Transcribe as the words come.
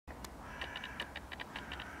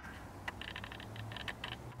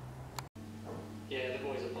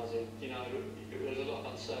know, there was a lot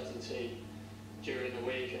of uncertainty during the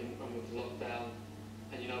week and with the lockdown.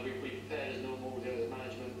 And you know, we prepared as normal. The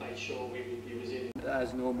management made sure we was in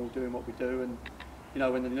as normal, doing what we do. And you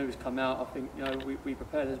know, when the news come out, I think you know we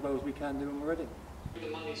prepared as well as we can do, and we're ready. The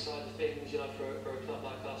money side of things, you know, for a club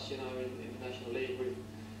like us, you know, in the National League,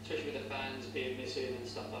 especially with the fans being missing and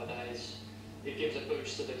stuff like that, it gives a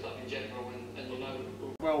boost to the club in general. And you know,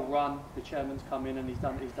 well run. The chairman's come in and he's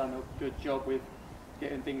done a good job with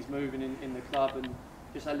getting things moving in the club, and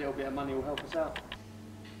just a little bit of money will help us out.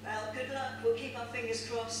 Well, good luck. We'll keep our fingers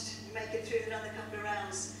crossed. You make it through another couple of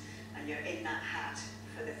rounds, and you're in that hat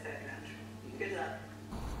for the third round. Good luck.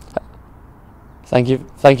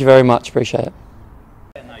 Thank you very much. Appreciate it.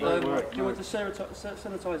 Do you want to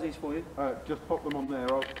sanitise these for you? Just pop them on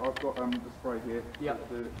there. I've got the spray here. Yeah.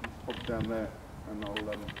 Pop down there, and I'll.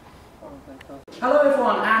 Hello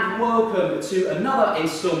everyone and welcome to another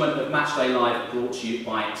instalment of Matchday Live brought to you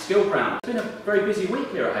by Skillground. It's been a very busy week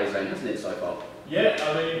here at Hayes Lane, hasn't it, so far? Yeah,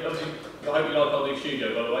 I mean, obviously, I hope you like our new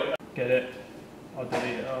studio, by the way. Get it? I'll delete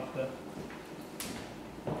it after.